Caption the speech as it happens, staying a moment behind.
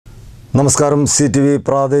നമസ്കാരം CTV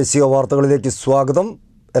പ്രാദേശിക വാർത്തകളിലേക്ക് സ്വാഗതം.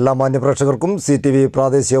 എല്ലാ മാന്യപ്രേക്ഷകർക്കും CTV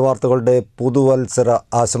പ്രാദേശിക വാർത്തകളുടെ പുതുവത്സര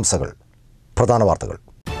ആശംസകൾ. പ്രധാന വാർത്തകൾ.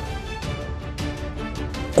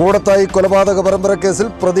 കൂടത്തായി കൊലപാതക പരമ്പര കേസിൽ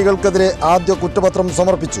പ്രതികൾക്കെതിരെ ആദ്യ കുറ്റപത്രം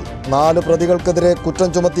സമർപ്പിച്ചു. 4 പ്രതികൾക്കെതിരെ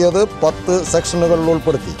കുറ്റം ചുമത്തിയത് 10 സെക്ഷനുകളിൽ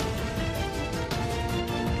ഉൾപ്പെടുത്തി.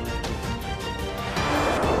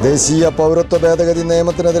 ദേശീയ പൗരത്വ ഭേദഗതി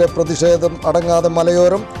നിയമത്തിനെതിരെ പ്രതിഷേധം അടങ്ങാതെ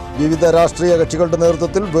മലയോരം. വിവിധ രാഷ്ട്രീയ കക്ഷികളുടെ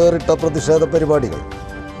നേതൃത്വത്തിൽ വേറിട്ട പ്രതിഷേധ പരിപാടികൾ.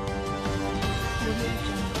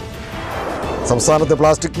 സംസ്ഥാനത്ത്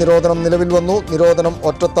പ്ലാസ്റ്റിക് നിരോധനം നിലവിൽ വന്നു. നിരോധനം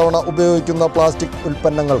ഒറ്റത്തവണ ഉപയോഗിക്കുന്ന പ്ലാസ്റ്റിക്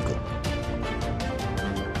ഉൽപ്പന്നങ്ങൾക്ക്.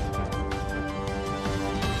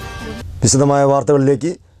 വിശദമായ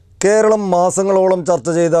വാർത്തകളിലേക്ക്. കേരളം മാസങ്ങളോളം ചർച്ച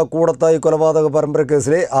ചെയ്ത കൂടത്തായി കൊലപാതക പരമ്പര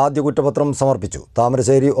കേസിലെ ആദ്യ കുറ്റപത്രം സമർപ്പിച്ചു.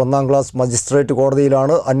 താമരശ്ശേരി 1-ാം ക്ലാസ് മജിസ്ട്രേറ്റ്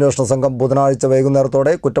കോടതിയിലാണ് അന്വേഷണ സംഘം ബുധനാഴ്ച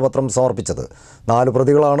വൈകുന്നേരത്തോടെ കുറ്റപത്രം സമർപ്പിച്ചത്. 4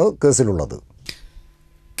 പ്രതികളാണ് കേസിലുള്ളത്.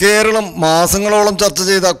 കേരളം മാസങ്ങളോളം ചർച്ച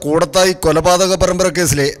ചെയ്ത കൂടത്തായി കൊലപാതക പരമ്പര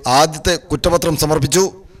കേസിലെ ആദ്യത്തെ കുറ്റപത്രം സമർപ്പിച്ചു.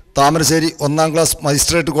 താമരശ്ശേരി 1-ാം ക്ലാസ്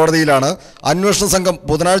മജിസ്ട്രേറ്റ് കോടതിയിലാണ് അന്വേഷണ സംഘം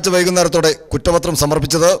ബുധനാഴ്ച വൈകുന്നേരത്തോടെ കുറ്റപത്രം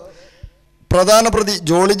സമർപ്പിച്ചത്. പ്രധാന പ്രതി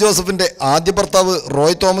ജോളി ജോസഫിൻ്റെ ആദ്യ ഭർത്താവ്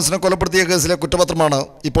റോയ് തോമസിനെ കൊലപ്പെടുത്തിയ കേസിലെ കുറ്റപത്രമാണ്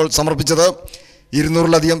ഇപ്പോൾ സമർപ്പിച്ചത്.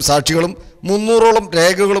 200-ലധികം സാക്ഷികളും 300ഓളം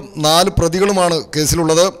രേഖകളും 4 പ്രതികളുമാണ്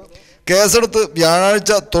കേസിലുള്ളത്. കേസെടുത്ത്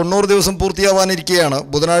വ്യാഴാഴ്ച 90 ദിവസം പൂർത്തിയാവാനിരിക്കെയാണ്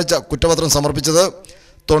ബുധനാഴ്ച കുറ്റപത്രം സമർപ്പിച്ചത്.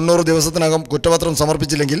 90 ദിവസത്തിനകം കുറ്റപത്രം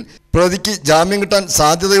സമർപ്പിച്ചില്ലെങ്കിൽ പ്രതിക്ക് ജാമ്യം കിട്ടാൻ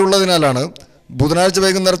സാധ്യതയുള്ളതിനാലാണ് ബുധനാഴ്ച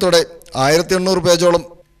വൈകുന്നേരത്തോടെ 1800 പേജോളം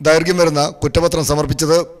ദൈർഘ്യം വരുന്ന കുറ്റപത്രം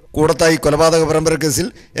സമർപ്പിച്ചത്. കൂടത്തായി കൊലപാതക പരമ്പര കേസിൽ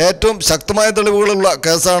ഏറ്റവും ശക്തമായ തെളിവുകളുള്ള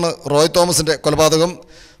കേസാണ് റോയ് തോമസിൻ്റെ കൊലപാതകം.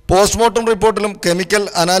 പോസ്റ്റ്മോർട്ടം റിപ്പോർട്ടിലും കെമിക്കൽ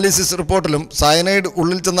അനാലിസിസ് റിപ്പോർട്ടിലും സയനൈഡ്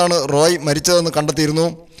ഉള്ളിൽ ചെന്നാണ് റോയ് മരിച്ചതെന്ന് കണ്ടെത്തിയിരുന്നു.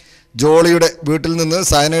 ജോളിയുടെ വീട്ടിൽ നിന്ന്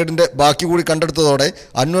സയനൈഡിൻ്റെ ബാക്കി കൂടി കണ്ടെടുത്തതോടെ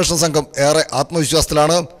അന്വേഷണ സംഘം ഏറെ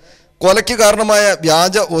ആത്മവിശ്വാസത്തിലാണ്. കൊലയ്ക്ക് കാരണമായ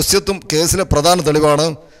വ്യാജ ഒസ്യത്തും കേസിലെ പ്രധാന തെളിവാണ്.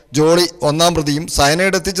 ജോളി 1-ാം പ്രതിയും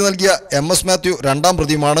സയനൈഡ് എത്തിച്ചു നൽകിയ MS മാത്യു 2-ാം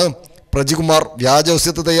പ്രതിയുമാണ്. പ്രജികുമാർ വ്യാജ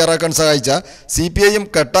ഒസ്യത്ത് തയ്യാറാക്കാൻ സഹായിച്ച CPIM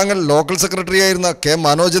കെട്ടാങ്ങൽ ലോക്കൽ സെക്രട്ടറിയായിരുന്ന K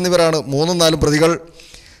മനോജ് എന്നിവരാണ് 3ഉം 4ഉം പ്രതികൾ.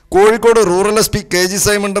 കോഴിക്കോട് റൂറൽ SP KG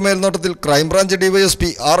സൈമന്റെ മേൽനോട്ടത്തിൽ ക്രൈംബ്രാഞ്ച് DYSP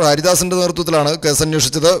R ഹരിദാസിന്റെ നേതൃത്വത്തിലാണ് കേസ്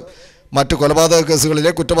അന്വേഷിച്ചത്. മറ്റു കൊലപാതക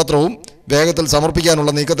കേസുകളിലെ കുറ്റപത്രവും വേഗത്തിൽ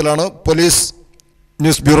സമർപ്പിക്കാനുള്ള നീക്കത്തിലാണ് പോലീസ്.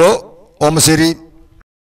 News bureau, Omassery.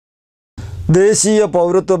 ദേശീയ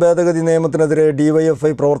പൗരത്വ ഭേദഗതി നിയമത്തിനെതിരെ DYFI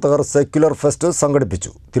പ്രവർത്തകർ സെക്യുലർ ഫെസ്റ്റ്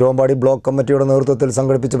സംഘടിപ്പിച്ചു. തിരുവമ്പാടി ബ്ലോക്ക് കമ്മിറ്റിയുടെ നേതൃത്വത്തിൽ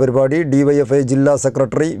സംഘടിപ്പിച്ച പരിപാടി DYFI ജില്ലാ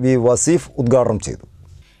സെക്രട്ടറി V വസീഫ് ഉദ്ഘാടനം ചെയ്തു.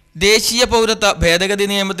 ദേശീയ പൗരത്വ ഭേദഗതി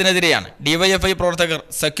നിയമത്തിനെതിരെയാണ് DYFI പ്രവർത്തകർ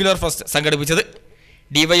സെക്യുലർ ഫെസ്റ്റ് സംഘടിപ്പിച്ചത്.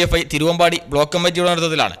 DYFI തിരുവമ്പാടി ബ്ലോക്ക് കമ്മിറ്റിയുടെ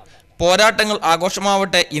നേതൃത്വത്തിലാണ് പോരാട്ടങ്ങൾ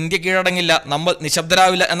ആഘോഷമാവട്ടെ, ഇന്ത്യ കീഴടങ്ങില്ല, നമ്മൾ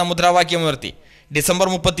നിശബ്ദരാവില്ല എന്ന മുദ്രാവാക്യമുയർത്തി ഡിസംബർ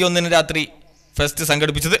 31 രാത്രി ഫെസ്റ്റ്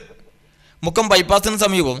സംഘടിപ്പിച്ചത്. മുക്കം ബൈപ്പാസിന്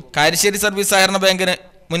സമീപം കാരശ്ശേരി സർവീസ് സഹകരണ ബാങ്കിന്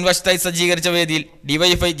മുൻവശത്തായി സജ്ജീകരിച്ച വേദിയിൽ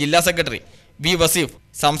DYFI ജില്ലാ സെക്രട്ടറി V വസീഫ്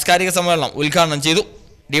സാംസ്കാരിക സമ്മേളനം ഉദ്ഘാടനം ചെയ്തു.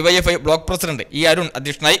 DYFI block president E Arun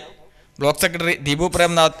അധ്യക്ഷനായി. Block secretary Deepu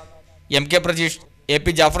Premnath, MK Prajeesh, AP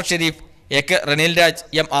Jafar Sharif, AK റനീൽ Raj,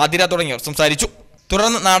 M Athira തുടങ്ങിയവർ സംസാരിച്ചു.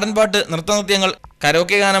 തുടർന്ന് നാടൻപാട്ട്, നൃത്തനൃത്യങ്ങൾ,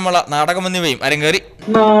 കരോക്കെ ഗാനമേള, നാടകം എന്നിവയും അരങ്ങേറി.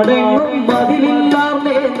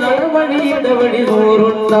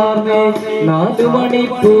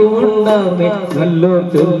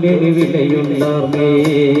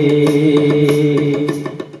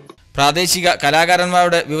 പ്രാദേശിക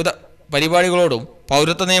കലാകാരന്മാരുടെ വിവിധ പരിപാടികളോടും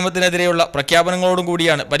പൗരത്വ നിയമത്തിനെതിരെയുള്ള പ്രഖ്യാപനങ്ങളോടും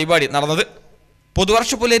കൂടിയാണ് പരിപാടി നടന്നത്.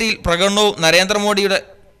 പുതുവർഷ പുലരിയിൽ പ്രകടനവും നരേന്ദ്രമോദിയുടെ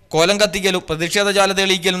കോലം കത്തിക്കലും പ്രതിഷേധ ജാല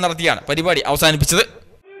തെളിയിക്കലും നടത്തിയാണ് പരിപാടി അവസാനിപ്പിച്ചത്.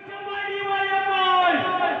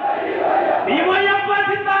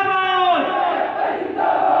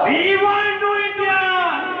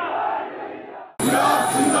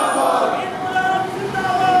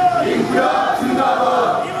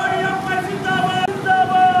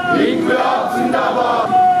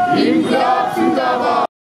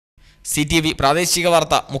 CTV പ്രാദേശിക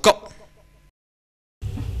വാർത്ത മുക്കം.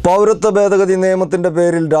 പൗരത്വ ഭേദഗതി നിയമത്തിന്റെ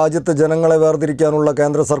പേരിൽ രാജ്യത്തെ ജനങ്ങളെ വേർതിരിക്കാനുള്ള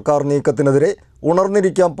കേന്ദ്ര സർക്കാർ നീക്കത്തിനെതിരെ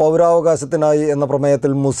ഉണർന്നിരിക്കാം പൗരാവകാശത്തിനായി എന്ന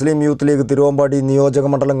പ്രമേയത്തിൽ മുസ്ലിം യൂത്ത് ലീഗ് തിരുവമ്പാടി നിയോജക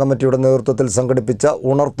മണ്ഡലം കമ്മിറ്റിയുടെ നേതൃത്വത്തിൽ സംഘടിപ്പിച്ച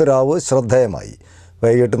ഉണർത്തുരാവ് ശ്രദ്ധേയമായി.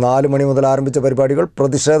 വൈകിട്ട് 4 മണി മുതൽ ആരംഭിച്ച പരിപാടികൾ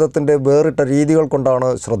പ്രതിഷേധത്തിന്റെ വേറിട്ട രീതികൾ കൊണ്ടാണ്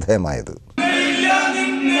ശ്രദ്ധേയമായത്.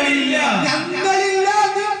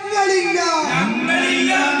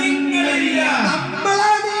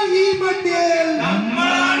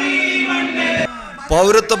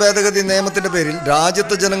 പൗരത്വ ഭേദഗതി നിയമത്തിന്റെ പേരിൽ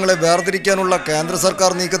രാജ്യത്തെ ജനങ്ങളെ വേർതിരിക്കാനുള്ള കേന്ദ്ര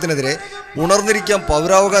സർക്കാർ നീക്കത്തിനെതിരെ ഉണർന്നിരിക്കാം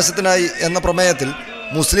പൗരാവകാശത്തിനായി എന്ന പ്രമേയത്തിൽ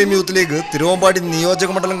മുസ്ലിം യൂത്ത് ലീഗ് തിരുവമ്പാടി നിയോജക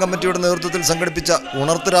മണ്ഡലം കമ്മിറ്റിയുടെ നേതൃത്വത്തിൽ സംഘടിപ്പിച്ച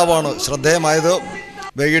ഉണർത്തുരാവാണ് ശ്രദ്ധേയമായത്.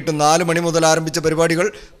 വൈകിട്ട് 4 മണി മുതൽ ആരംഭിച്ച പരിപാടികൾ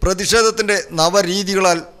പ്രതിഷേധത്തിന്റെ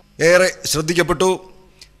നവരീതികളാൽ ഏറെ ശ്രദ്ധിക്കപ്പെട്ടു.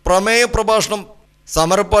 പ്രമേയ പ്രഭാഷണം,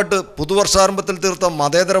 സമരപ്പാട്ട്, പുതുവർഷാരംഭത്തിൽ തീർത്ത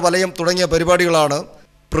മതേതര വലയം തുടങ്ങിയ പരിപാടികളാണ്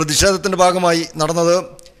പ്രതിഷേധത്തിൻ്റെ ഭാഗമായി നടന്നത്.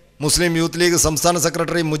 മുസ്ലിം യൂത്ത് ലീഗ് സംസ്ഥാന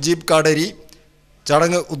സെക്രട്ടറി മുജീബ് കാടേരി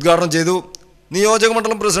ചടങ്ങ് ഉദ്ഘാടനം ചെയ്തു.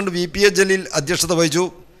 നിയോജകമണ്ഡലം പ്രസിഡന്റ് VPA ജലീൽ അധ്യക്ഷത വഹിച്ചു.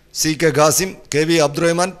 CK Qasem, KV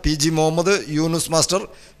Abdurahman, PG Muhammad, Yunus master,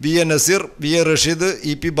 VA Naseer, VA Rasheed,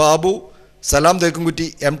 EP Babu, സലാം തേക്കുംകുറ്റി,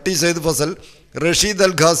 MT സയ്യിദ് ഫസൽ, റഷീദ്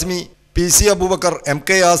അൽ Qasimi, PC Abubakar,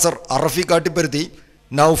 MK Yasar, അറഫി Kattipparuthi,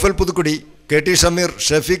 Noufal Puthukkudi, KT Shameer,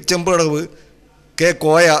 Shafeeq ചെമ്പടവ്, K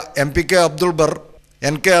Koya, MPK Abdul ബർ,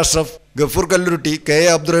 NK Ashraf, Gafoor കല്ലുരുട്ടി, KA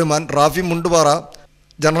Abdurahman, Rafi Mundupara,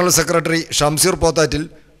 general secretary Shamseer Pothattil,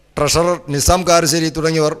 treasurer Nizam Karassery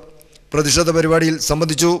തുടങ്ങിയവർ പ്രതിഷേധ പരിപാടിയിൽ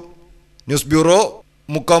സംബന്ധിച്ചു. News bureau,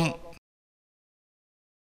 Mukkam.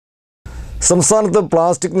 സംസ്ഥാനത്ത്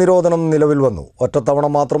പ്ലാസ്റ്റിക് നിരോധനം നിലവിൽ വന്നു. ഒറ്റത്തവണ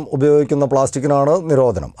മാത്രം ഉപയോഗിക്കുന്ന പ്ലാസ്റ്റിക്കിനാണ്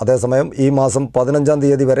നിരോധനം. അതേസമയം ഈ മാസം 15-ാം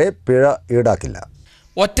തീയതി വരെ പിഴ ഈടാക്കില്ല.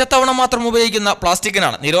 ഒറ്റത്തവണ മാത്രം ഉപയോഗിക്കുന്ന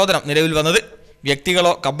പ്ലാസ്റ്റിക്കിനാണ് നിരോധനം നിലവിൽ വന്നത്.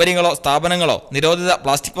 വ്യക്തികളോ കമ്പനികളോ സ്ഥാപനങ്ങളോ നിരോധിത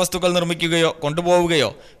പ്ലാസ്റ്റിക് വസ്തുക്കൾ നിർമ്മിക്കുകയോ കൊണ്ടുപോവുകയോ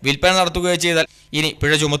വിൽപ്പന നടത്തുകയോ ചെയ്താൽ ഇനി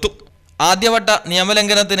പിഴ ചുമത്തും. ആദ്യവട്ട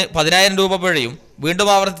നിയമലംഘനത്തിന് 10,000 രൂപ പിഴയും, വീണ്ടും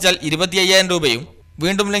ആവർത്തിച്ചാൽ 25,000 രൂപയും,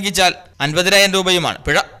 വീണ്ടും ലംഘിച്ചാൽ 50,000 രൂപയുമാണ്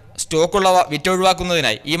പിഴ. സ്റ്റോക്കുള്ളവ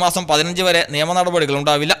വിറ്റൊഴിവാക്കുന്നതിനായി ഈ മാസം 15 വരെ നിയമ നടപടികൾ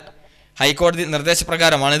ഉണ്ടാവില്ല. ഹൈക്കോടതി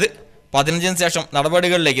നിർദ്ദേശപ്രകാരമാണിത്. 15-ന് ശേഷം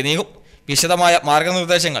നടപടികളിലേക്ക് നീങ്ങും. വിശദമായ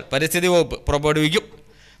മാർഗനിർദ്ദേശങ്ങൾ പരിസ്ഥിതി വകുപ്പ് പുറപ്പെടുവിക്കും.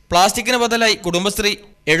 പ്ലാസ്റ്റിക്കിന് ബദലായി കുടുംബശ്രീ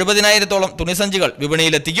 70,000-ഓളം തുണിസഞ്ചികൾ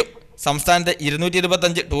വിപണിയിലെത്തിക്കും. സംസ്ഥാനത്തെ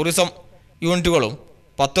 225 ടൂറിസം യൂണിറ്റുകളും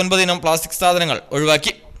 19 ഇനം പ്ലാസ്റ്റിക് സാധനങ്ങൾ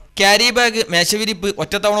ഒഴിവാക്കി. ക്യാരി ബാഗ്, മേശവിരിപ്പ്,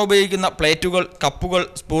 ഒറ്റത്തവണ ഉപയോഗിക്കുന്ന പ്ലേറ്റുകൾ, കപ്പുകൾ,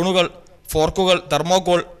 സ്പൂണുകൾ, ഫോർക്കുകൾ,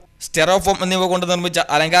 തെർമോക്കോൾ, സ്റ്റെറോഫോം എന്നിവ കൊണ്ട് നിർമ്മിച്ച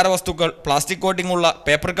അലങ്കാര വസ്തുക്കൾ, പ്ലാസ്റ്റിക് കോട്ടിംഗ് ഉള്ള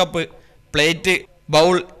paper cup, plate,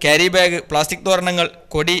 bowl, carry bag, plastic തോരണങ്ങൾ,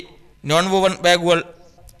 കൊടി, നോൺ വുവൺ ബാഗുകൾ,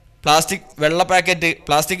 പ്ലാസ്റ്റിക് വെള്ള പാക്കറ്റ്,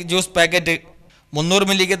 പ്ലാസ്റ്റിക് ജ്യൂസ് പാക്കറ്റ്, 300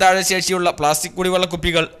 മില്ലിക്ക് താഴെ ശേഷിയുള്ള പ്ലാസ്റ്റിക് കുടിവെള്ള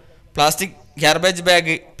കുപ്പികൾ, plastic garbage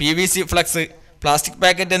bag, PVC flux, plastic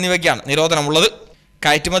packet എന്നിവയ്ക്കാണ് നിരോധനമുള്ളത്.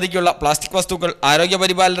 കയറ്റുമതിക്കുള്ള പ്ലാസ്റ്റിക് വസ്തുക്കൾ, ആരോഗ്യ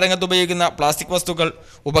പരിപാലന രംഗത്ത് ഉപയോഗിക്കുന്ന പ്ലാസ്റ്റിക് വസ്തുക്കൾ,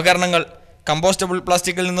 ഉപകരണങ്ങൾ, കമ്പോസ്റ്റബിൾ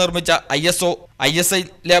പ്ലാസ്റ്റിക്കിൽ നിന്ന് നിർമ്മിച്ച ISO, ISI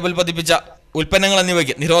ലേബൽ പതിപ്പിച്ച ഉൽപ്പന്നങ്ങൾ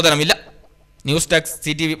എന്നിവയ്ക്ക് നിരോധനമില്ല. ന്യൂസ് ഡെസ്ക്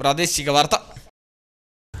CTV പ്രാദേശിക വാർത്ത.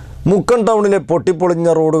 മുക്കം ടൗണിലെ പൊട്ടിപ്പൊളിഞ്ഞ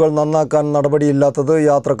റോഡുകൾ നന്നാക്കാൻ നടപടിയില്ലാത്തത്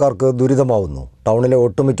യാത്രക്കാർക്ക് ദുരിതമാവുന്നു. ടൗണിലെ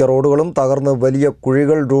ഒട്ടുമിക്ക റോഡുകളും തകർന്ന് വലിയ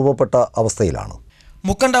കുഴികൾ രൂപപ്പെട്ട അവസ്ഥയിലാണ്.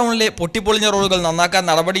 മുക്കം ടൗണിലെ പൊട്ടിപ്പൊളിഞ്ഞ റോഡുകൾ നന്നാക്കാൻ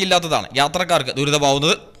നടപടിയില്ലാത്തതാണ് യാത്രക്കാർക്ക്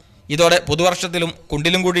ദുരിതമാവുന്നത്. ഇതോടെ പുതുവർഷത്തിലും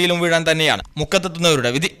കുണ്ടിലും കുഴിയിലും വീഴാൻ തന്നെയാണ് മുക്കത്തെത്തുന്നവരുടെ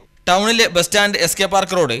വിധി. ടൗണിലെ bus stand, SK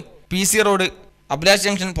park road, PC road, Abhilash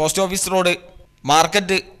junction, post office road,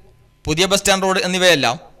 market, പുതിയ ബസ് സ്റ്റാൻഡ് റോഡ്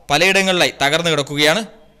എന്നിവയെല്ലാം പലയിടങ്ങളിലായി തകർന്നു കിടക്കുകയാണ്.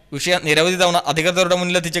 വിഷയം നിരവധി തവണ അധികൃതരുടെ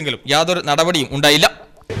മുന്നിലെത്തിച്ചെങ്കിലും യാതൊരു നടപടിയും ഉണ്ടായില്ല.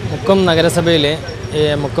 മുക്കം നഗരസഭയിലെ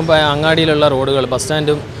മുക്കം അങ്ങാടിയിലുള്ള റോഡുകൾ, ബസ്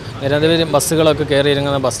സ്റ്റാൻഡും നിരവധി ബസ്സുകളൊക്കെ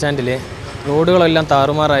കയറിയിറങ്ങുന്ന ബസ് സ്റ്റാൻഡിലെ റോഡുകളെല്ലാം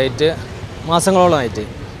താറുമാറായിട്ട് മാസങ്ങളോളമായിട്ട്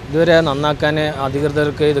ഇതുവരെ നന്നാക്കാൻ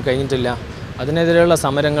അധികൃതർക്ക് ഇത് കഴിഞ്ഞിട്ടില്ല. അതിനെതിരെയുള്ള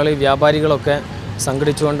സമരങ്ങൾ വ്യാപാരികളൊക്കെ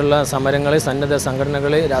സംഘടിച്ചുകൊണ്ടുള്ള സമരങ്ങൾ, സന്നദ്ധ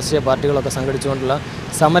സംഘടനകൾ, രാഷ്ട്രീയ പാർട്ടികളൊക്കെ സംഘടിച്ചുകൊണ്ടുള്ള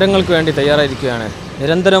സമരങ്ങൾക്ക് വേണ്ടി തയ്യാറായിരിക്കുകയാണ്.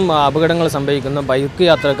 നിരന്തരം അപകടങ്ങൾ സംഭവിക്കുന്നു. ബൈക്ക്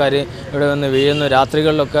യാത്രക്കാർ ഇവിടെ വന്ന് വീഴുന്നു.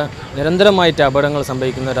 രാത്രികളിലൊക്കെ നിരന്തരമായിട്ട് അപകടങ്ങൾ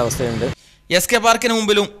സംഭവിക്കുന്ന ഒരവസ്ഥയുണ്ട്. SK പാർക്കിന്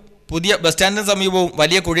മുമ്പിലും പുതിയ ബസ് സ്റ്റാൻഡിന് സമീപവും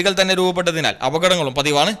വലിയ കുഴികൾ തന്നെ രൂപപ്പെട്ടതിനാൽ അപകടങ്ങളും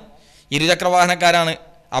പതിവാണ്. ഇരുചക്രവാഹനക്കാരാണ്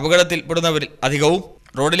അപകടത്തിൽപ്പെടുന്നവരിൽ അധികവും.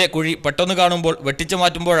 റോഡിലെ കുഴി പെട്ടെന്ന് കാണുമ്പോൾ വെട്ടിച്ചു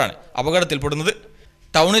മാറ്റുമ്പോഴാണ് അപകടത്തിൽപ്പെടുന്നത്.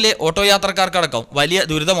 ടൗണിലെ ഓട്ടോ യാത്രക്കാർക്കടക്കം വലിയ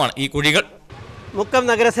ദുരിതമാണ് ഈ കുഴികൾ. മുക്കം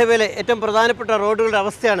നഗരസഭയിലെ ഏറ്റവും പ്രധാനപ്പെട്ട റോഡുകളുടെ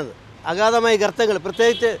അവസ്ഥയാണിത്. അഗാധമായ ഗർത്തങ്ങൾ,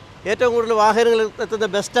 പ്രത്യേകിച്ച് ഏറ്റവും കൂടുതൽ വാഹനങ്ങൾ എത്തുന്ന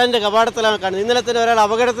ബസ് സ്റ്റാൻഡിൻ്റെ കവാടത്തിലാണ് കാണുന്നത്. ഇന്നലെ തന്നെ ഒരാൾ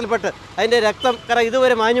അപകടത്തിൽപ്പെട്ട് അതിൻ്റെ രക്തം കറ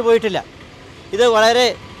ഇതുവരെ മാഞ്ഞു പോയിട്ടില്ല. ഇത് വളരെ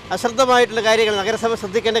അശ്രദ്ധമായിട്ടുള്ള കാര്യങ്ങൾ, നഗരസഭ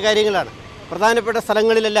ശ്രദ്ധിക്കേണ്ട കാര്യങ്ങളാണ്. പ്രധാനപ്പെട്ട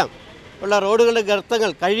സ്ഥലങ്ങളിലെല്ലാം ഉള്ള റോഡുകളുടെ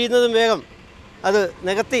ഗർത്തങ്ങൾ കഴിയുന്നതും വേഗം അത്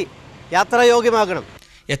നികത്തി യാത്രായോഗ്യമാക്കണം.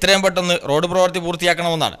 എത്രയും പെട്ടെന്ന് റോഡ് പ്രവൃത്തി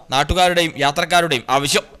പൂർത്തിയാക്കണമെന്നാണ് നാട്ടുകാരുടെയും യാത്രക്കാരുടെയും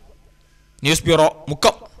ആവശ്യം. News bureau,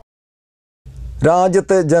 Mukkam.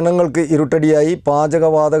 രാജ്യത്തെ ജനങ്ങൾക്ക് ഇരുട്ടടിയായി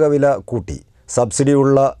പാചകവാതക വില കൂട്ടി.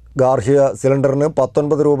 സബ്സിഡിയുള്ള ഗാർഹിക സിലിണ്ടറിന്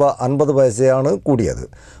 19 രൂപ 50 പൈസയാണ് കൂടിയത്.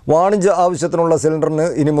 വാണിജ്യ ആവശ്യത്തിനുള്ള സിലിണ്ടറിന്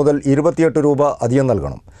ഇനി മുതൽ 28 രൂപ അധികം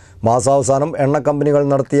നൽകണം. മാസാവസാനം എണ്ണ കമ്പനികൾ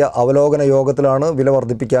നടത്തിയ അവലോകന യോഗത്തിലാണ് വില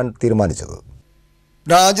വർദ്ധിപ്പിക്കാൻ തീരുമാനിച്ചത്.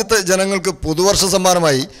 രാജ്യത്തെ ജനങ്ങൾക്ക് പുതുവർഷ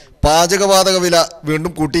സമ്മാനമായി പാചകവാതക വില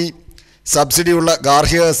വീണ്ടും കൂട്ടി. സബ്സിഡിയുള്ള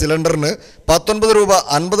ഗാർഹിക സിലിണ്ടറിന് 19 രൂപ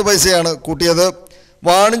 50 പൈസയാണ് കൂട്ടിയത്.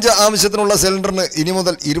 വാണിജ്യ ആവശ്യത്തിനുള്ള സിലിണ്ടറിന് ഇനി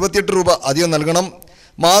മുതൽ 28 രൂപ അധികം നൽകണം.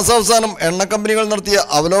 മാസാവസാനം എണ്ണ കമ്പനികൾ നടത്തിയ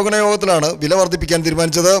അവലോകന യോഗത്തിലാണ് വില വർദ്ധിപ്പിക്കാൻ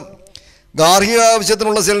തീരുമാനിച്ചത്. ഗാർഹിക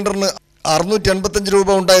ആവശ്യത്തിനുള്ള സിലിണ്ടറിന് 685 രൂപ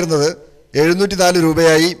ഉണ്ടായിരുന്നത് 704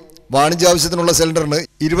 രൂപയായി. വാണിജ്യ ആവശ്യത്തിനുള്ള സിലിണ്ടറിന്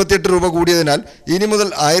 28 രൂപ കൂടിയതിനാൽ ഇനി മുതൽ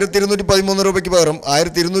 1213 രൂപയ്ക്ക് പകരം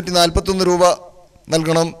 1241 രൂപ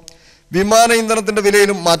നൽകണം. വിമാന ഇന്ധനത്തിൻ്റെ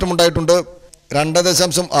വിലയിലും മാറ്റമുണ്ടായിട്ടുണ്ട്.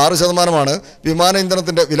 2.6% വിമാന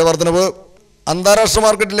ഇന്ധനത്തിൻ്റെ വില വർധനവ്. അന്താരാഷ്ട്ര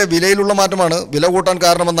മാർക്കറ്റിലെ വിലയിലുള്ള മാറ്റമാണ് വില കൂട്ടാൻ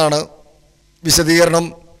കാരണമെന്നാണ് വിശദീകരണം.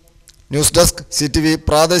 ന്യൂസ് ഡെസ്ക് CTV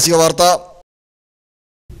പ്രാദേശിക വാർത്ത.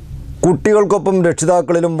 കുട്ടികൾക്കൊപ്പം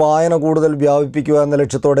രക്ഷിതാക്കളിലും വായന കൂടുതൽ വ്യാപിപ്പിക്കുക എന്ന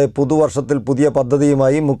ലക്ഷ്യത്തോടെ പുതുവർഷത്തിൽ പുതിയ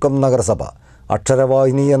പദ്ധതിയുമായി മുക്കം നഗരസഭ.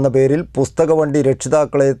 അക്ഷരവാഹിനി എന്ന പേരിൽ പുസ്തക വണ്ടി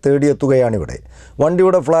രക്ഷിതാക്കളെ തേടിയെത്തുകയാണിവിടെ.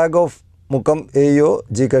 വണ്ടിയുടെ flag off Mukkam AO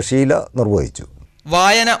GK Sheela നിർവഹിച്ചു.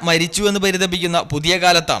 വായന മരിച്ചുവെന്ന് പരിതപിക്കുന്ന പുതിയ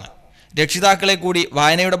കാലത്താണ് രക്ഷിതാക്കളെ കൂടി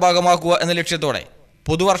വായനയുടെ ഭാഗമാക്കുക എന്ന ലക്ഷ്യത്തോടെ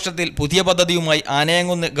പുതുവർഷത്തിൽ പുതിയ പദ്ധതിയുമായി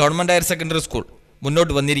Anayamkunnu government higher secondary school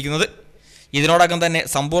മുന്നോട്ട് വന്നിരിക്കുന്നത്. ഇതിനോടകം തന്നെ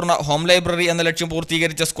സമ്പൂർണ്ണ ഹോം ലൈബ്രറി എന്ന ലക്ഷ്യം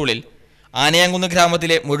പൂർത്തീകരിച്ച സ്കൂളിൽ ആനയംകുന്ന്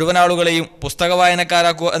ഗ്രാമത്തിലെ മുഴുവൻ ആളുകളെയും പുസ്തക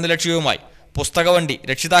വായനക്കാരാക്കുക എന്ന ലക്ഷ്യവുമായി പുസ്തകവണ്ടി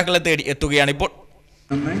രക്ഷിതാക്കളെ തേടി എത്തുകയാണിപ്പോൾ.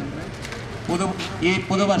 ഈ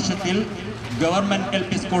പുതുവർഷത്തിൽ ഗവൺമെന്റ്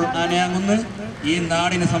LP സ്കൂൾ ആനയാങ്കുന്ന് ഈ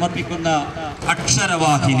നാടിന് സമർപ്പിക്കുന്ന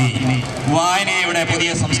അക്ഷരവാഹിനി വായനയുടെ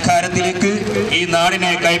പുതിയ സംസ്കാരത്തിലേക്ക് ഈ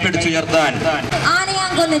നാടിനെ കൈപിടിച്ചുയർത്താൻ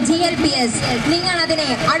ആനയാങ്കുന്ന് GLPS നിങ്ങൾ അതിനെ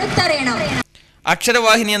അടുത്തറിയണം.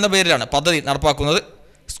 അക്ഷരവാഹിനി എന്ന പേരിലാണ് പദ്ധതി നടപ്പാക്കുന്നത്.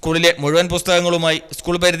 സ്കൂളിലെ മുഴുവൻ പുസ്തകങ്ങളുമായി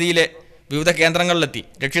സ്കൂൾ പരിധിയിലെ വിവിധ കേന്ദ്രങ്ങളിലെത്തി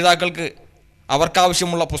രക്ഷിതാക്കൾക്ക്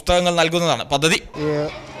അവർക്കാവശ്യമുള്ള പുസ്തകങ്ങൾ നൽകുന്നതാണ് പദ്ധതി.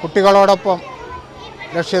 കുട്ടികളോടൊപ്പം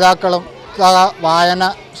രക്ഷിതാക്കളും വായന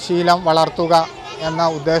ശീലം വളർത്തുക എന്ന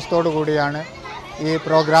ഉദ്ദേശത്തോടു കൂടിയാണ് ഈ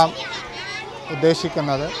പ്രോഗ്രാം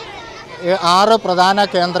ഉദ്ദേശിക്കുന്നത്. 6 പ്രധാന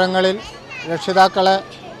കേന്ദ്രങ്ങളിൽ രക്ഷിതാക്കളെ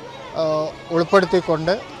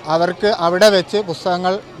ഉൾപ്പെടുത്തിക്കൊണ്ട് അവർക്ക് അവിടെ വെച്ച്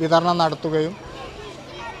പുസ്തകങ്ങൾ വിതരണം നടത്തുകയും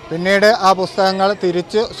പിന്നീട് ആ പുസ്തകങ്ങൾ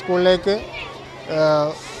തിരിച്ച്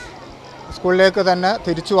സ്കൂളിലേക്ക് തന്നെ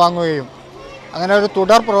തിരിച്ചു വാങ്ങുകയും അങ്ങനെ ഒരു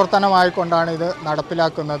തുടർ പ്രവർത്തനമായിക്കൊണ്ടാണ് ഇത്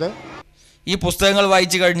നടപ്പിലാക്കുന്നത്. ഈ പുസ്തകങ്ങൾ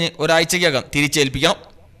വായിച്ചു കഴിഞ്ഞ് ഒരാഴ്ചയ്ക്കകം തിരിച്ചേൽപ്പിക്കണം.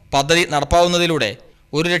 പദ്ധതി നടപ്പാവുന്നതിലൂടെ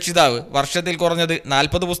ഒരു രക്ഷിതാവ് വർഷത്തിൽ കുറഞ്ഞത്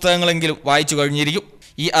 40 പുസ്തകങ്ങളെങ്കിലും വായിച്ചു കഴിഞ്ഞിരിക്കും.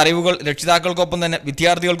 ഈ അറിവുകൾ രക്ഷിതാക്കൾക്കൊപ്പം തന്നെ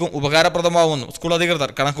വിദ്യാർത്ഥികൾക്കും ഉപകാരപ്രദമാവുമെന്നും സ്കൂൾ അധികൃതർ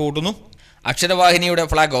കണക്കുകൂട്ടുന്നു. അക്ഷരവാഹിനിയുടെ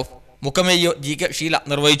flag off Mukkam AO GK Sheela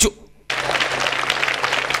നിർവഹിച്ചു.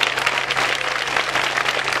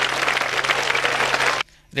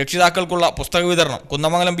 രക്ഷിതാക്കൾക്കുള്ള പുസ്തക വിതരണം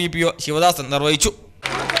കുന്നമംഗലം BPO ശിവദാസൻ നിർവഹിച്ചു.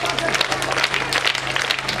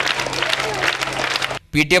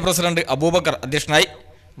 PTA പ്രസിഡന്റ് അബൂബക്കർ അധ്യക്ഷനായി.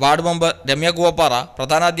 Ward member Ramya Koovappara,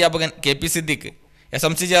 പ്രധാനാധ്യാപകൻ KP Siddique,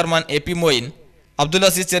 SMC chairman AP Moeen, Abdul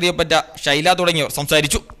Azeez ചെറിയപ്പറ്റ, Shaila തുടങ്ങിയവർ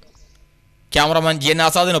സംസാരിച്ചു. Cameraman GN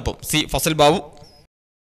ആസാദിനൊപ്പം C Fasal Babu.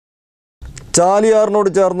 ചാലിയാറിനോട്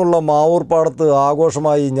ചേർന്നുള്ള മാവൂർ പാടത്ത്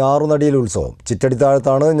ആഘോഷമായി ഞാറുനടിയിൽ ഉത്സവം.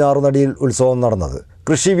 ചിറ്റടിത്താഴത്താണ് ഞാറുനടിയിൽ ഉത്സവം നടന്നത്.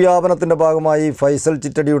 കൃഷി വ്യാപനത്തിൻ്റെ ഭാഗമായി ഫൈസൽ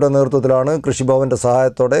ചിറ്റടിയുടെ നേതൃത്വത്തിലാണ് കൃഷിഭവൻ്റെ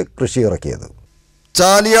സഹായത്തോടെ കൃഷി ഇറക്കിയത്.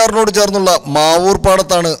 ചാലിയാറിനോട് ചേർന്നുള്ള മാവൂർ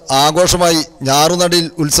പാടത്താണ് ആഘോഷമായി ഞാറുനടിയിൽ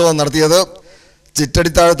ഉത്സവം നടത്തിയത്.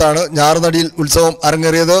 ചിറ്റടിത്താഴത്താണ് ഞാറുനടിയിൽ ഉത്സവം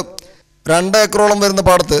അരങ്ങേറിയത്. 2 ഏക്കറോളം വരുന്ന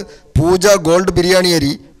പാടത്ത് പൂജ ഗോൾഡ് ബിരിയാണി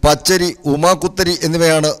അരി, പച്ചരി, ഉമാക്കുത്തരി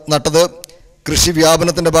എന്നിവയാണ് നട്ടത്. കൃഷി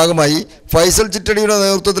വ്യാപനത്തിൻ്റെ ഭാഗമായി ഫൈസൽ ചിറ്റടിയുടെ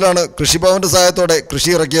നേതൃത്വത്തിലാണ് കൃഷിഭവൻ്റെ സഹായത്തോടെ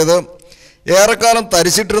കൃഷി ഇറക്കിയത്. ഏറെക്കാലം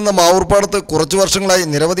തരിശിട്ടിരുന്ന മാവൂർപ്പാടത്ത് കുറച്ചു വർഷങ്ങളായി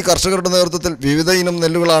നിരവധി കർഷകരുടെ നേതൃത്വത്തിൽ വിവിധ ഇനം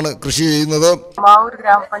നെല്ലുകളാണ് കൃഷി ചെയ്യുന്നത്. മാവൂർ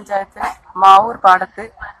ഗ്രാമപഞ്ചായത്ത് മാവൂർ പാടത്ത്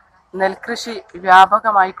നെൽകൃഷി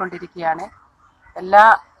വ്യാപകമായിക്കൊണ്ടിരിക്കുകയാണ്. എല്ലാ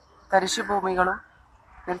തരിശുഭൂമികളും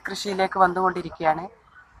നെൽകൃഷിയിലേക്ക് വന്നുകൊണ്ടിരിക്കുകയാണ്.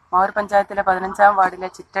 മാവൂർ പഞ്ചായത്തിലെ 15-ാം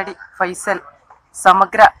വാർഡിലെ ചിറ്റടി ഫൈസൽ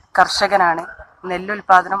സമഗ്ര കർഷകനാണ്.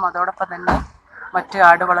 നെല്ലുൽപാദനം, അതോടൊപ്പം തന്നെ മറ്റ്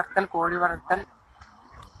ആട് വളർത്തൽ, കോഴി വളർത്തൽ,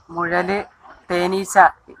 മുഴല്, തേനീച്ച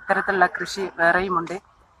ഇത്തരത്തിലുള്ള കൃഷി വേറെയുമുണ്ട്.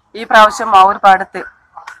 ഈ പ്രാവശ്യം മാവൂർ പാടത്ത്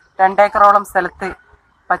 2 ഏക്കറോളം സ്ഥലത്ത്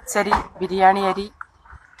പച്ചരി, ബിരിയാണി അരി,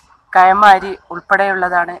 കയമ അരി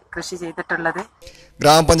ഉൾപ്പെടെയുള്ളതാണ് കൃഷി ചെയ്തിട്ടുള്ളത്.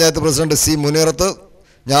 ഗ്രാമപഞ്ചായത്ത് പ്രസിഡന്റ് C മുനീറത്ത്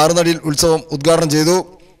ഞാറുനടിയിൽ ഉത്സവം ഉദ്ഘാടനം ചെയ്തു.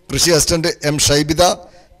 കൃഷി അസിസ്റ്റന്റ് M ഷൈബിത,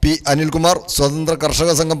 P അനിൽകുമാർ, സ്വതന്ത്ര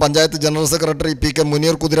കർഷക സംഘം panchayat general secretary PK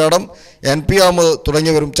Muneer Kuthiradam, NP Ahmed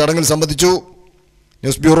തുടങ്ങിയവരും ചടങ്ങിൽ സംബന്ധിച്ചു.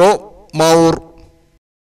 News bureau, Mavoor.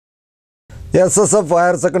 SSF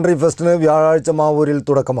higher secondary ഫെസ്റ്റിന് വ്യാഴാഴ്ച മാവൂരിൽ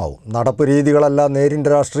തുടക്കമാവും. നടപ്പ് രീതികളല്ല നേരിൻ്റെ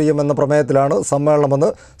രാഷ്ട്രീയം എന്ന പ്രമേയത്തിലാണ് സമ്മേളനമെന്ന്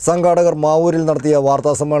സംഘാടകർ മാവൂരിൽ നടത്തിയ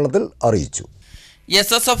വാർത്താ സമ്മേളനത്തിൽ അറിയിച്ചു.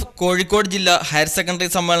 SSF കോഴിക്കോട് ജില്ലാ ഹയർ സെക്കൻഡറി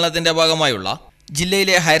സമ്മേളനത്തിന്റെ ഭാഗമായുള്ള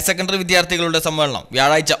ജില്ലയിലെ ഹയർ സെക്കൻഡറി വിദ്യാർത്ഥികളുടെ സമ്മേളനം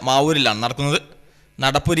വ്യാഴാഴ്ച മാവൂരിലാണ് നടക്കുന്നത്.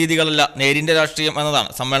 നടപ്പു രീതികളല്ല നേരിൻ്റെ രാഷ്ട്രീയം എന്നതാണ്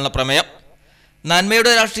സമ്മേളന പ്രമേയം.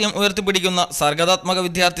 നന്മയുടെ രാഷ്ട്രീയം ഉയർത്തിപ്പിടിക്കുന്ന സർഗാത്മക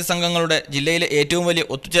വിദ്യാർത്ഥി സംഘങ്ങളുടെ ജില്ലയിലെ ഏറ്റവും വലിയ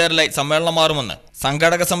ഒത്തുചേരലായി സമ്മേളനം മാറുമെന്ന്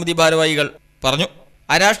സംഘാടക സമിതി ഭാരവാഹികൾ പറഞ്ഞു.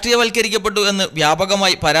 അരാഷ്ട്രീയവൽക്കരിക്കപ്പെട്ടു എന്ന്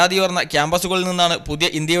വ്യാപകമായി പരാതിയുയർന്ന ക്യാമ്പസുകളിൽ നിന്നാണ് പുതിയ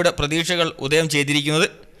ഇന്ത്യയുടെ പ്രതീക്ഷകൾ ഉദയം ചെയ്തിരിക്കുന്നത്.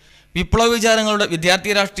 വിപ്ലവ വിചാരങ്ങളുടെ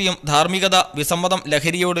വിദ്യാർത്ഥി രാഷ്ട്രീയം, ധാർമ്മികത, വിസമ്മതം,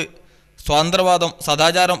 ലഹരിയോട്, സ്വാതന്ത്ര്യവാദം,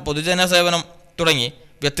 സദാചാരം, പൊതുജന സേവനം തുടങ്ങി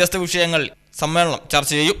വ്യത്യസ്ത വിഷയങ്ങൾ സമ്മേളനം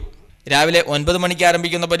ചർച്ച ചെയ്യും. രാവിലെ 9 മണിക്ക്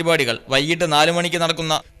ആരംഭിക്കുന്ന പരിപാടികൾ വൈകിട്ട് 4 മണിക്ക്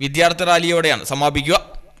നടക്കുന്ന വിദ്യാർത്ഥി റാലിയോടെയാണ് സമാപിക്കുക.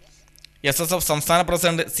 SSF സംസ്ഥാന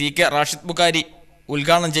പ്രസിഡന്റ് CK റാഷിദ് ബുഖാരി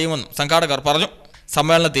ഉദ്ഘാടനം ചെയ്യുമെന്നും സംഘാടകർ പറഞ്ഞു.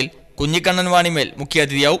 സമ്മേളനത്തിൽ കുഞ്ഞിക്കണ്ണൻ വാണിമേൽ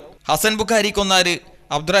മുഖ്യാതിഥിയാവും. ഹസൻ ബുഖാരി കൊന്നാര്,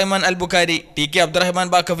 അബ്ദുറഹ്മാൻ അൽ Bukhari, TK Abdurahman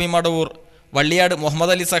ബാക്കഫി Madavoor, Valliyad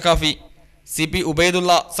Muhammad Ali Saqafi, CP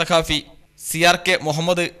Ubaidullah Saqafi, CRK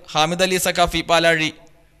Muhammad, Hamid Ali Saqafi പാലാഴി,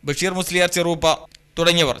 ബഷീർ മുസ്ലിയാർ ചെറൂപ്പ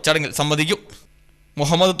തുടങ്ങിയവർ ചടങ്ങിൽ സംബന്ധിക്കും.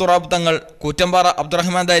 മുഹമ്മദ് തുറാബ് തങ്ങൾ, കൂറ്റമ്പാറ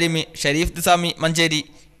അബ്ദുറഹ്മാൻ ദാരിമി, ഷരീഫ് ദിസാമി മഞ്ചേരി,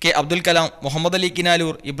 K അബ്ദുൽ കലാം, മുഹമ്മദ് അലി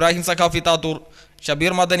കിനാലൂർ, ഇബ്രാഹിം സഖാഫി താത്തൂർ,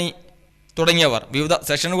 ഷബീർ മദനി തുടങ്ങിയവർ വിവിധ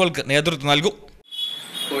സെഷനുകൾക്ക് നേതൃത്വം നൽകും.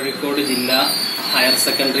 കോഴിക്കോട് ജില്ലാ ഹയർ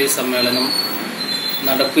സെക്കൻഡറി സമ്മേളനം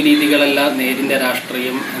നടപ്പ് രീതികളല്ല നേരിൻ്റെ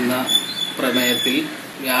രാഷ്ട്രീയം എന്ന പ്രമേയത്തിൽ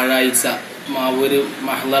വ്യാഴാഴ്ച മാവൂര്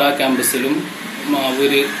മഹ്ലറ ക്യാമ്പസിലും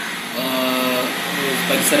മാവൂര്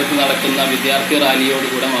പരിസരത്ത് നടക്കുന്ന വിദ്യാർത്ഥി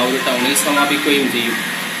റാലിയോടുകൂടെ മാവൂർ ടൗണിൽ സമാപിക്കുകയും ചെയ്യും.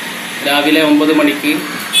 രാവിലെ 9 മണിക്ക്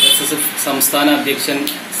SSF സംസ്ഥാന അധ്യക്ഷൻ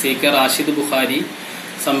CK റാഷിദ് ബുഖാരി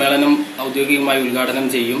സമ്മേളനം ഔദ്യോഗികമായി ഉദ്ഘാടനം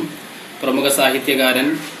ചെയ്യും. പ്രമുഖ സാഹിത്യകാരൻ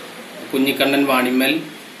കുഞ്ഞിക്കണ്ണൻ വാണിമ്മൽ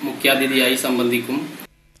മുഖ്യാതിഥിയായി സംബന്ധിക്കും.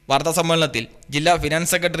 വാർത്താ സമ്മേളനത്തിൽ ജില്ലാ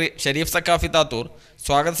ഫിനാൻസ് സെക്രട്ടറി ഷരീഫ് സഖാഫി താത്തൂർ,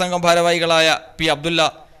 സ്വാഗത സംഘം ഭാരവാഹികളായ P അബ്ദുല്ല,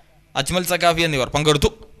 അജ്മൽ സഖാഫി എന്നിവർ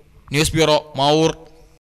പങ്കെടുത്തു. News bureau, Mavoor.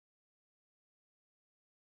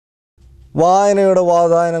 വായനയുടെ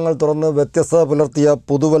വാതായനങ്ങൾ തുറന്ന് വ്യത്യസ്തത പുലർത്തിയ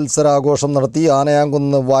പുതുവത്സരാഘോഷം നടത്തി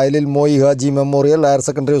ആനയാങ്കുന്ന് വയലിൽ മോയി ഹാജി മെമ്മോറിയൽ ഹയർ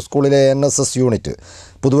സെക്കൻഡറി സ്കൂളിലെ NSS യൂണിറ്റ്.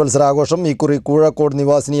 പുതുവത്സരാഘോഷം ഇക്കുറി കൂഴക്കോട്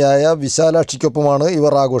നിവാസിനിയായ വിശാലാക്ഷിക്കൊപ്പമാണ്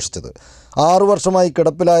ഇവർ ആഘോഷിച്ചത്. 6 വർഷമായി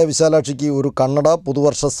കിടപ്പിലായ വിശാലാക്ഷിക്ക് ഒരു കണ്ണട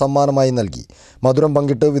പുതുവർഷ സമ്മാനമായി നൽകി. മധുരം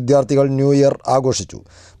പങ്കിട്ട് വിദ്യാർത്ഥികൾ ന്യൂ ഇയർ ആഘോഷിച്ചു.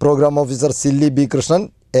 Programme officer silly B Krishnan,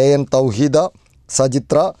 AN തൗഹീദ,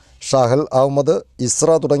 Sajithra, Shahal Ahmed,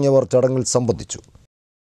 Isra തുടങ്ങിയവർ ചടങ്ങിൽ സംബന്ധിച്ചു.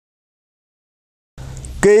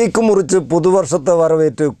 കേക്ക് മുറിച്ച് പുതുവർഷത്തെ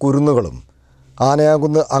വരവേറ്റ് കുരുന്നുകളും.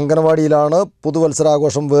 ആനയാങ്കുന്ന് അംഗനവാടിയിലാണ്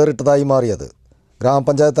പുതുവത്സരാഘോഷം വേറിട്ടതായി മാറിയത്.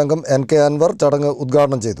 ഗ്രാമപഞ്ചായത്ത് അംഗം NK അൻവർ ചടങ്ങ്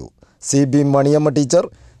ഉദ്ഘാടനം ചെയ്തു. CB Maniyamma teacher,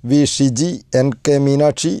 V Shiji, NK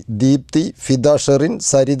Meenakshi, Deepthi, Fida Sherin,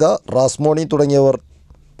 Saritha, റാസ്മോണി തുടങ്ങിയവർ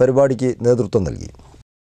പരിപാടിക്ക് നേതൃത്വം നൽകി.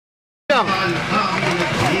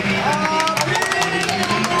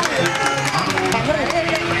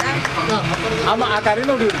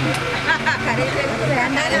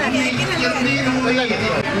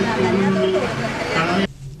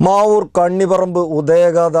 മാവൂർ കണ്ണിപറമ്പ്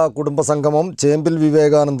ഉദയഗാഥ കുടുംബസംഗമം ചേമ്പിൽ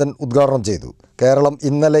വിവേകാനന്ദൻ ഉദ്ഘാടനം ചെയ്തു. കേരളം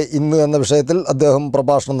ഇന്നലെ ഇന്ന് എന്ന വിഷയത്തിൽ അദ്ദേഹം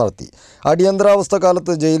പ്രഭാഷണം നടത്തി. അടിയന്തരാവസ്ഥ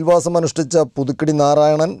കാലത്ത് ജയിൽവാസം അനുഷ്ഠിച്ച പുതുക്കിടി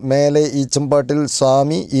നാരായണൻ, മേലെ ഈച്ചമ്പാട്ടിൽ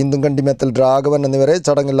സ്വാമി, ഈന്തുംകണ്ടിമേത്തൽ രാഘവൻ എന്നിവരെ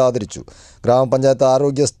ചടങ്ങിൽ ആദരിച്ചു. ഗ്രാമപഞ്ചായത്ത്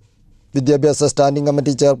ആരോഗ്യ വിദ്യാഭ്യാസ സ്റ്റാൻഡിംഗ്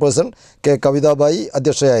കമ്മിറ്റി ചെയർപേഴ്സൺ K കവിതാബായി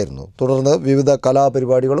അധ്യക്ഷയായിരുന്നു. തുടർന്ന് വിവിധ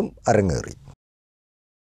കലാപരിപാടികളും അരങ്ങേറി.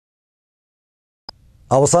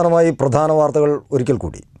 അവസാനമായി പ്രധാന വാർത്തകൾ ഒരിക്കൽ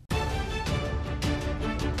കൂടി.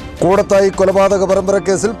 കൂടത്തായി കൊലപാതക പരമ്പര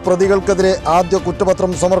കേസിൽ പ്രതികൾക്കെതിരെ ആദ്യ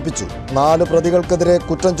കുറ്റപത്രം സമർപ്പിച്ചു. 4 പ്രതികൾക്കെതിരെ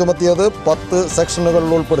കുറ്റം ചുമത്തിയത് 10 സെക്ഷനുകൾ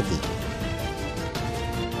ഉൾപ്പെടുത്തി.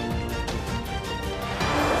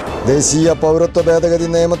 ദേശീയ പൗരത്വ ഭേദഗതി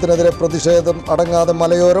നിയമത്തിനെതിരെ പ്രതിഷേധം അടങ്ങാതെ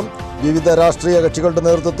മലയോരം. വിവിധ രാഷ്ട്രീയ കക്ഷികളുടെ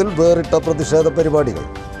നേതൃത്വത്തിൽ വേറിട്ട പ്രതിഷേധ പരിപാടികൾ.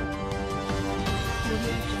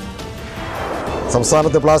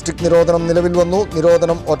 സംസ്ഥാനത്ത് പ്ലാസ്റ്റിക് നിരോധനം നിലവിൽ വന്നു.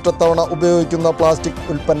 നിരോധനം ഒറ്റത്തവണ ഉപയോഗിക്കുന്ന പ്ലാസ്റ്റിക്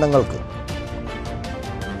ഉൽപ്പന്നങ്ങൾക്ക്.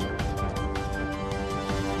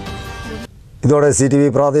 ഇതോടെ CTV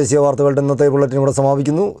പ്രാദേശിക വാർത്തകളുടെ ഇന്നത്തെ ബുള്ളറ്റിൻ ഇവിടെ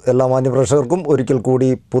സമാപിക്കുന്നു. എല്ലാ മാന്യപ്രേക്ഷകർക്കും ഒരിക്കൽ കൂടി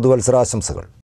പുതുവത്സരാശംസകൾ.